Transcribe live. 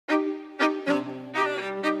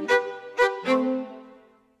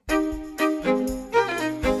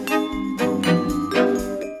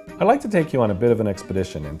like to take you on a bit of an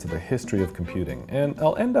expedition into the history of computing, and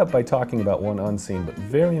I'll end up by talking about one unseen but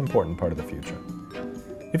very important part of the future.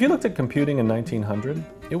 If you looked at computing in 1900,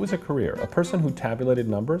 it was a career. A person who tabulated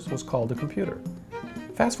numbers was called a computer.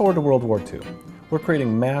 Fast forward to World War II. We're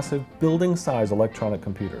creating massive, building-size electronic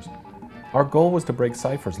computers. Our goal was to break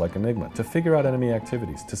ciphers like Enigma, to figure out enemy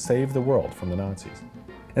activities, to save the world from the Nazis.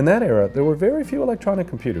 In that era, there were very few electronic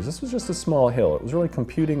computers. This was just a small hill. It was really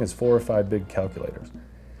computing as 4 or 5 big calculators.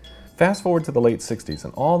 Fast forward to the late 60s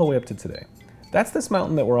and all the way up to today. That's this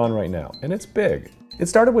mountain that we're on right now, and it's big. It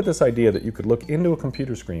started with this idea that you could look into a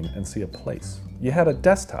computer screen and see a place. You had a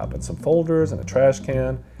desktop and some folders and a trash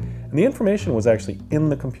can, and the information was actually in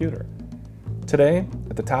the computer. Today,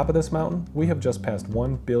 at the top of this mountain, we have just passed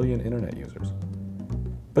 1 billion internet users.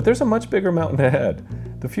 But there's a much bigger mountain ahead.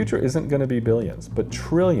 The future isn't going to be billions, but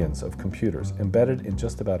trillions of computers embedded in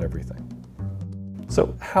just about everything.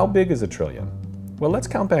 So how big is a trillion? Well, let's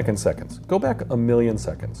count back in seconds. Go back 1,000,000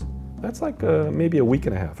 seconds. That's like maybe a week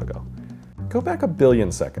and a half ago. Go back 1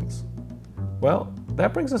 billion seconds. Well,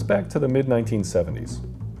 that brings us back to the mid-1970s.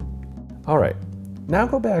 All right, now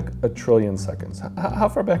go back 1 trillion seconds. How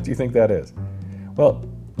far back do you think that is? Well,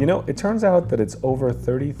 you know, it turns out that it's over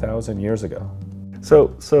 30,000 years ago.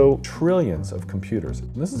 So trillions of computers.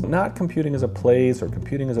 This is not computing as a place or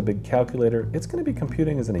computing as a big calculator. It's going to be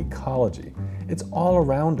computing as an ecology. It's all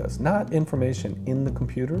around us, not information in the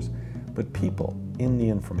computers, but people in the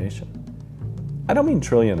information. I don't mean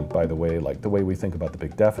trillion, by the way, like the way we think about the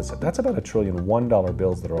big deficit. That's about 1 trillion $1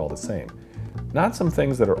 bills that are all the same. Not some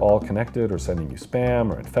things that are all connected or sending you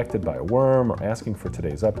spam or infected by a worm or asking for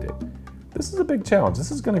today's update. This is a big challenge. This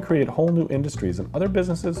is going to create whole new industries, and other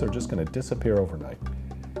businesses are just going to disappear overnight.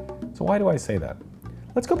 So why do I say that?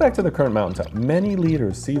 Let's go back to the current mountaintop. Many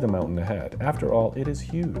leaders see the mountain ahead. After all, it is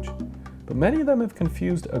huge. But many of them have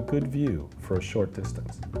confused a good view for a short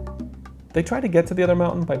distance. They try to get to the other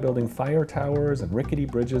mountain by building fire towers and rickety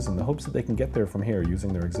bridges in the hopes that they can get there from here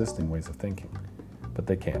using their existing ways of thinking. But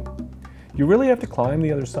they can't. You really have to climb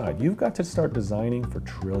the other side. You've got to start designing for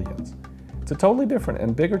trillions. It's a totally different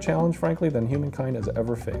and bigger challenge, frankly, than humankind has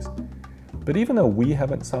ever faced. But even though we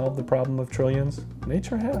haven't solved the problem of trillions,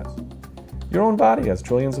 nature has. Your own body has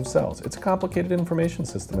trillions of cells. It's a complicated information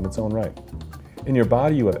system in its own right. In your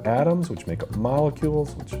body, you have atoms, which make up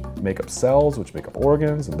molecules, which make up cells, which make up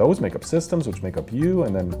organs, and those make up systems, which make up you,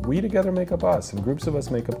 and then we together make up us, and groups of us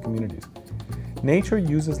make up communities. Nature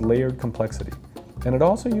uses layered complexity, and it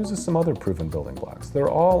also uses some other proven building blocks. They're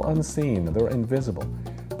all unseen, they're invisible,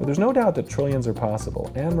 but there's no doubt that trillions are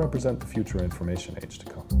possible and represent the future information age to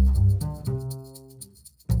come.